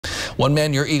One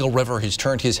man near Eagle River has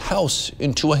turned his house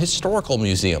into a historical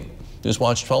museum.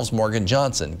 Newswatch 12's Morgan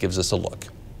Johnson gives us a look.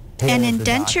 An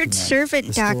indentured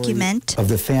servant document of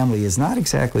the family is not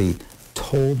exactly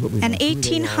told, but an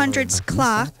 1800s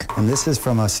clock, and this is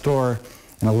from a store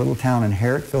in a little town in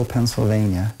Herrickville,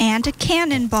 Pennsylvania, and a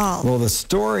cannonball. Well, the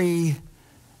story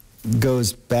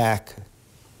goes back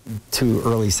to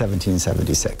early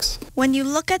 1776. When you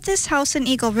look at this house in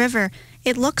Eagle River,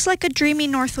 it looks like a dreamy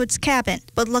Northwoods cabin,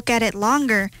 but look at it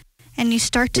longer and you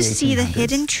start to see the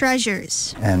hidden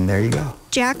treasures. And there you go.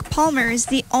 Jack Palmer is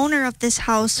the owner of this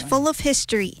house full of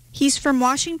history. He's from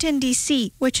Washington,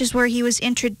 D.C., which is where he was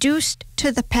introduced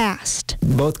to the past.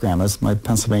 Both grandmas, my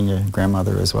Pennsylvania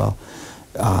grandmother as well,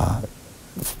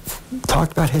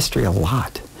 talked about history a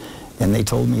lot. And they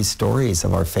told me stories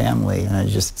of our family, and I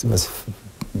just was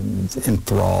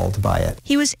enthralled by it.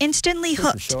 He was instantly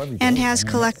hooked and has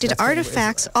collected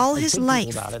artifacts all his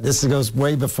life. This goes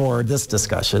way before this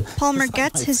discussion. Palmer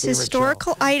gets his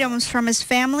historical items from his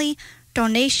family,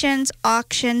 donations,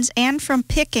 auctions, and from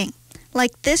picking,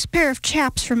 like this pair of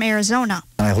chaps from Arizona.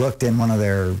 I looked in one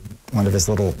of his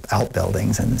little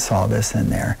outbuildings and saw this in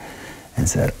there and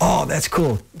said, "Oh, that's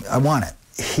cool. I want it."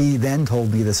 He then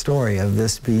told me the story of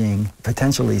this being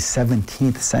potentially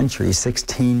 17th century,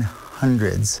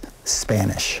 1600s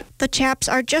Spanish. The chaps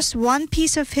are just one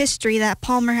piece of history that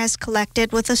Palmer has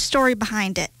collected with a story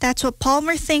behind it. That's what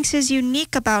Palmer thinks is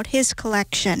unique about his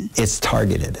collection. It's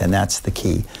targeted, and that's the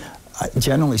key.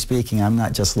 Generally speaking, I'm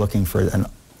not just looking for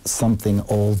something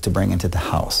old to bring into the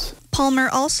house. Palmer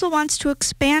also wants to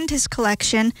expand his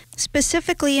collection,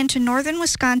 specifically into northern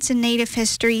Wisconsin native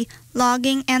history,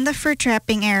 logging, and the fur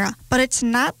trapping era. But it's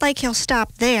not like he'll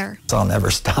stop there. So I'll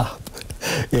never stop.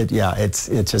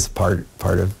 It's just part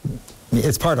of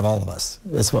it's part of all of us.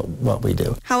 It's what we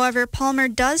do. However, Palmer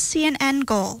does see an end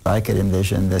goal. I could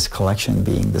envision this collection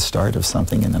being the start of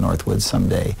something in the Northwoods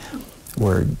someday,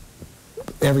 where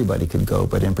everybody could go,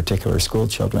 but in particular school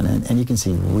children, and you can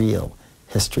see real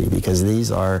history, because these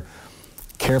are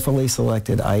carefully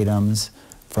selected items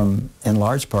from, in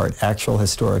large part, actual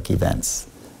historic events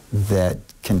that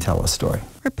can tell a story.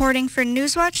 Reporting for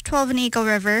Newswatch 12 in Eagle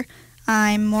River,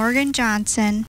 I'm Morgan Johnson.